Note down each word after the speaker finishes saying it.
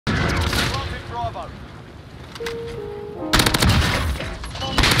Bravo.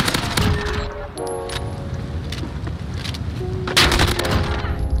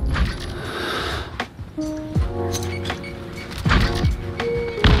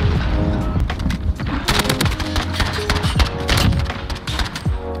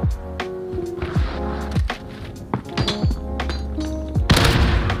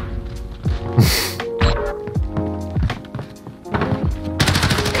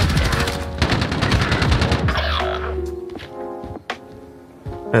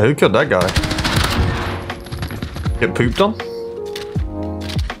 Yeah, who killed that guy? Get pooped on?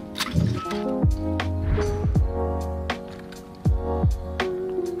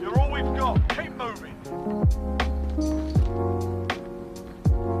 You're all we've got. Keep moving.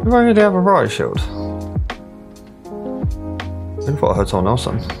 Do I really have a riot shield? I thought I heard someone else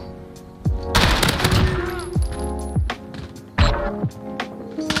then.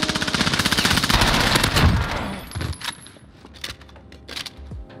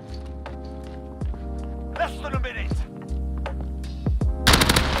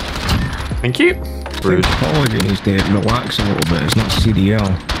 Thank you. Rude. Prology needs to relax a little bit. It's not CDL.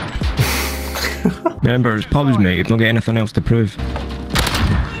 Remember, it's pubs, mate. You've not got anything else to prove.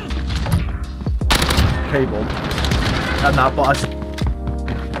 Cable. And that, but I...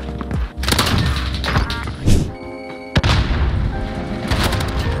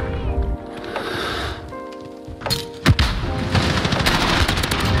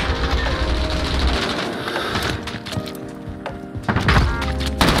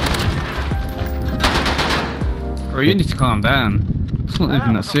 Bro, you need to calm down. It's not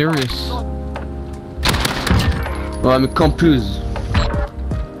even that serious. Well, I'm confused.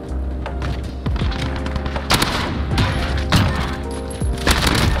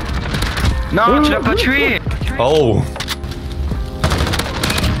 Non, tu l'as pas tué! Oh!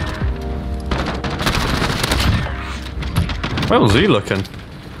 Where was he looking? I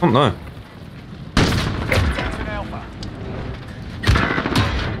don't know.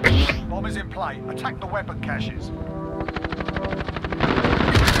 Bomb is in play. Attack the weapon caches.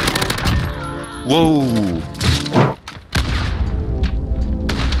 Whoa!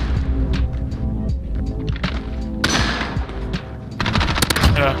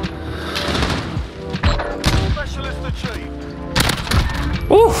 Specialist achieved.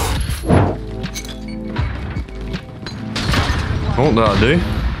 Oof! What did I do?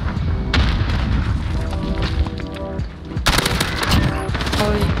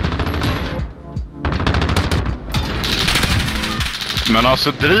 Men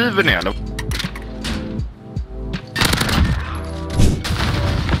alltså driver ni eller?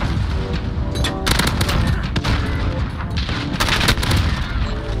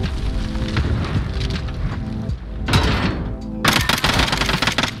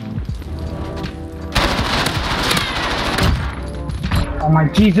 Oh my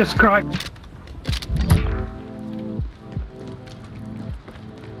Jesus Christ!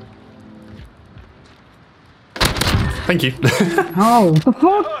 Thank you. Oh, what the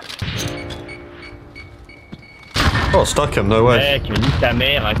fuck? Oh, stuck him, no way. Eh, tu me dis ta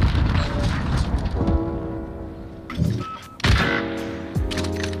mère. Hein.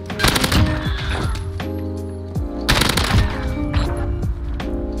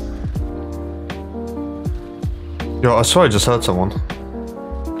 Yo, I swear I just heard someone.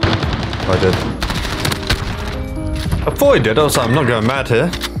 I did. I thought I did, I was like, I'm not going mad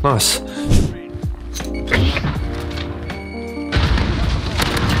here. Nice.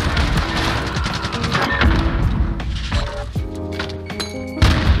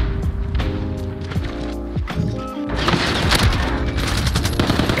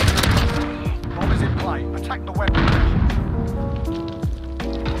 Bomb is in play. Attack the weapon.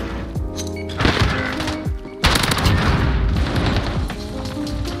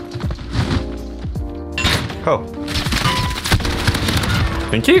 Oh.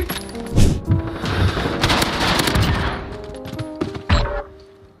 Thank you.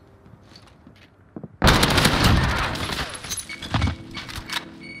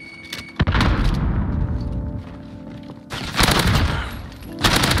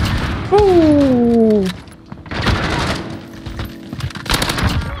 Ooh.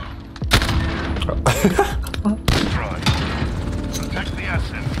 Protect the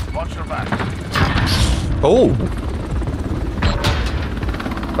asset. Watch your back. Oh.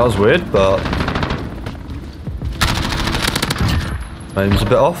 That was weird, but my aim's a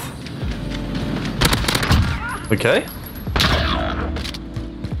bit off. Okay.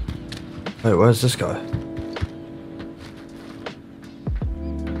 Wait, where's this guy?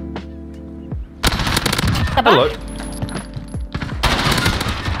 Hello.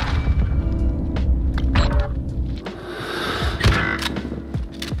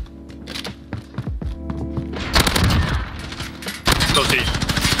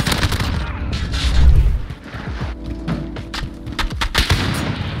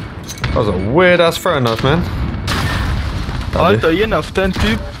 That was a weird ass throwing knife, man. Alter, je nervt den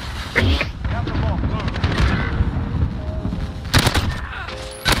Typ.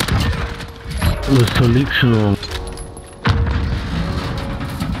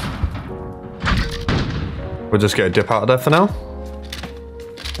 We'll just get a dip out of there for now.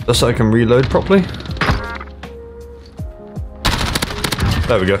 Just so I can reload properly.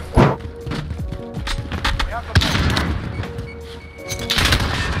 There we go.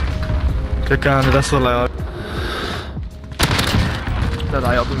 Kijk aan, dat is wel leuk. Dat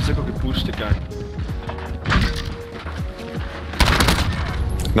hij had hem zeker gepusht te kijken.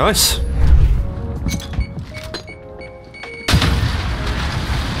 Nice.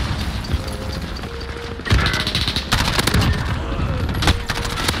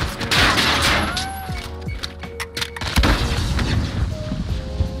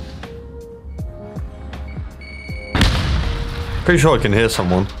 Pretty sure I can hear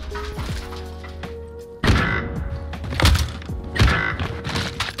someone.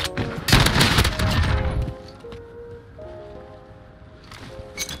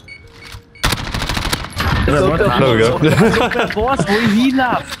 There we go. Boss, wo je hier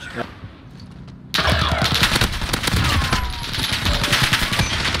laat.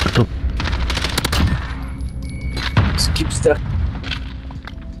 Skipster.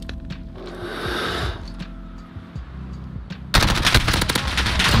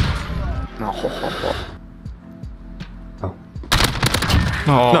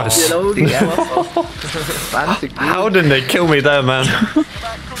 Oh. Nice. How didn't they kill me there, man?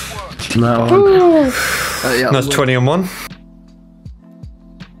 No. That's 20 on 1.